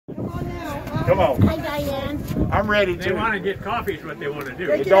Come on. Hi, Diane. I'm ready to. They want to get coffee is what they want to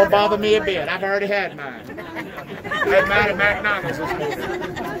do. It don't bother me a bit. I've already had mine. I had mine at McDonald's this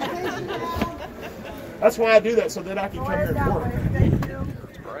morning. That's why I do that, so that I can come here and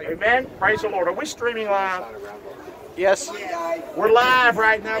work. Amen. Praise the Lord. Are we streaming live? Yes. We're live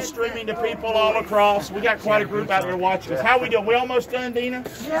right now, streaming to people all across. We got quite a group out there watching us. How we doing? We almost done, Dina?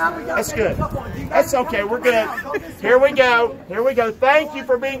 Yeah, That's good. That's okay. We're good. Here we go. Here we go. Thank you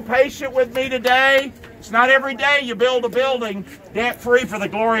for being patient with me today. It's not every day you build a building debt-free for the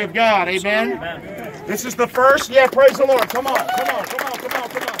glory of God. Amen. This is the first. Yeah, praise the Lord. Come on. Come on. Come on. Come on.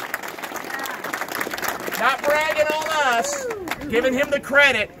 Come on. Not bragging on us, giving him the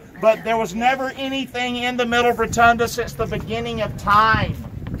credit. But there was never anything in the middle of Rotonda since the beginning of time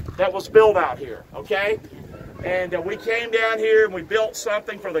that was built out here, okay? And we came down here and we built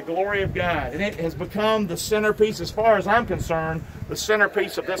something for the glory of God. And it has become the centerpiece, as far as I'm concerned, the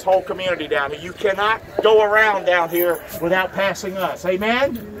centerpiece of this whole community down here. You cannot go around down here without passing us,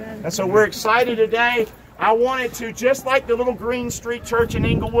 amen? And so we're excited today. I wanted to, just like the little Green Street Church in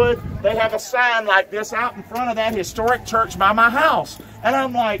Inglewood, they have a sign like this out in front of that historic church by my house. And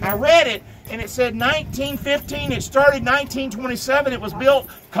I'm like, I read it, and it said 1915. It started 1927. It was built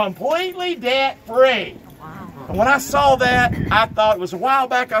completely debt-free. And when I saw that, I thought, it was a while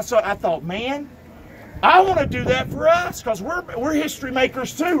back, I thought, man, I want to do that for us, because we're history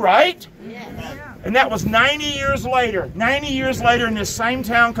makers too, right? Yeah. And that was 90 years later. 90 years later in this same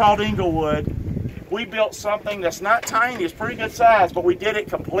town called Inglewood, we built something that's not tiny, it's pretty good size, but we did it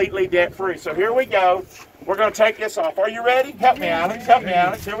completely debt-free. So here we go. We're going to take this off. Are you ready? Help me, Alex. Help me,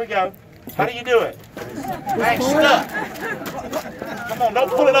 Alex. Here we go. How do you do it? I ain't stuck. Come on, don't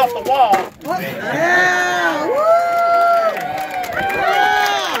pull it off the wall. Yeah! Woo!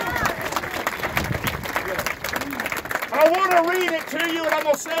 I want to read it to you, and I'm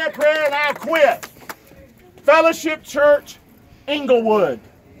going to say a prayer, and I'll quit. Fellowship Church, Inglewood.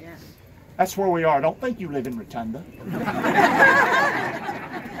 That's where we are. Don't think you live in Rotonda.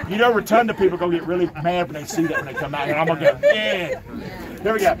 You know, Rotonda people go get really mad when they see that when they come out here. I'm going to go, yeah.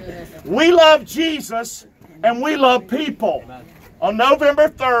 There we go. We love Jesus and we love people. On November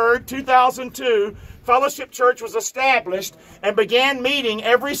 3rd, 2002, Fellowship Church was established and began meeting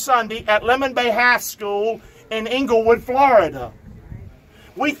every Sunday at Lemon Bay High School in Inglewood, Florida.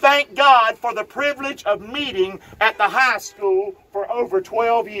 We thank God for the privilege of meeting at the high school for over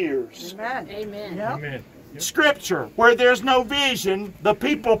 12 years. Amen. Amen. Yep. Amen. Scripture, where there's no vision, the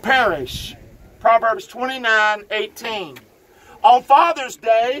people perish. Proverbs 29:18. On Father's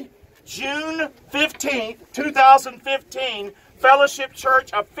Day, June 15th, 2015, Fellowship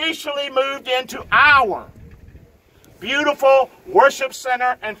Church officially moved into our beautiful worship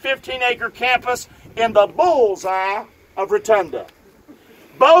center and 15-acre campus in the bullseye of Rotonda.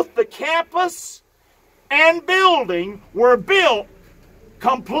 Both the campus and building were built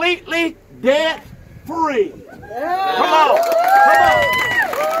completely debt-free. Come on, come on.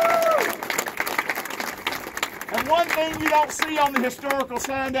 And one thing you don't see on the historical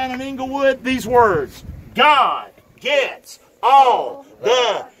sign down in Inglewood, these words: God gets all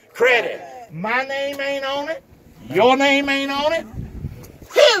the credit. My name ain't on it. Your name ain't on it.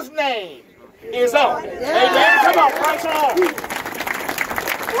 His name is on it. Amen. Come on, praise the Lord.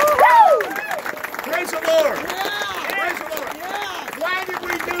 Praise the Lord. Praise the Lord. Why did we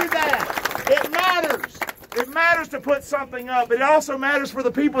do that? It matters. It matters to put something up, but it also matters for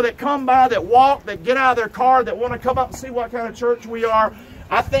the people that come by, that walk, that get out of their car, that want to come up and see what kind of church we are.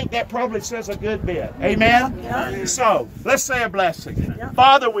 I think that probably says a good bit. Amen? So, let's say a blessing.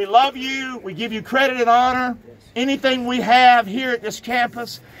 Father, we love you. We give you credit and honor. Anything we have here at this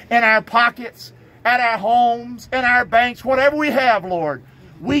campus, in our pockets, at our homes, in our banks, whatever we have, Lord,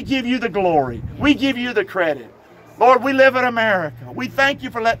 we give you the glory. We give you the credit. Lord, we live in America. We thank you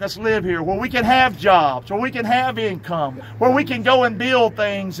for letting us live here, where we can have jobs, where we can have income, where we can go and build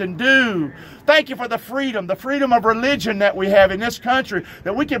things and do. Thank you for the freedom of religion that we have in this country,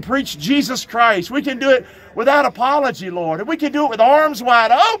 that we can preach Jesus Christ. We can do it without apology, Lord, and we can do it with arms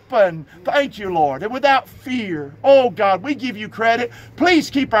wide open. Thank you, Lord, and without fear. Oh, God, we give you credit. Please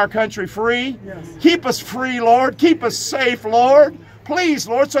keep our country free. Keep us free, Lord. Keep us safe, Lord. Please,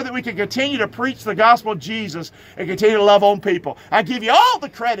 Lord, so that we can continue to preach the gospel of Jesus and continue to love on people. I give you all the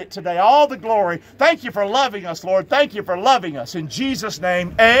credit today, all the glory. Thank you for loving us, Lord. Thank you for loving us. In Jesus'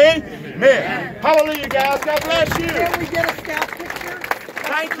 name, amen. Hallelujah, guys. God bless you. Can we get a staff picture?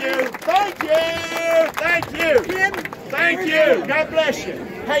 Thank you. Thank you. Thank you. Kim? Thank you. God bless you.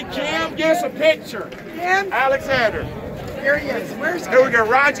 Hey, Kim, give us a picture. Kim? Alexander. Here he is. Where's Kim? Here we go.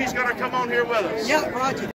 Raji's going to come on here with us. Yeah, Raji.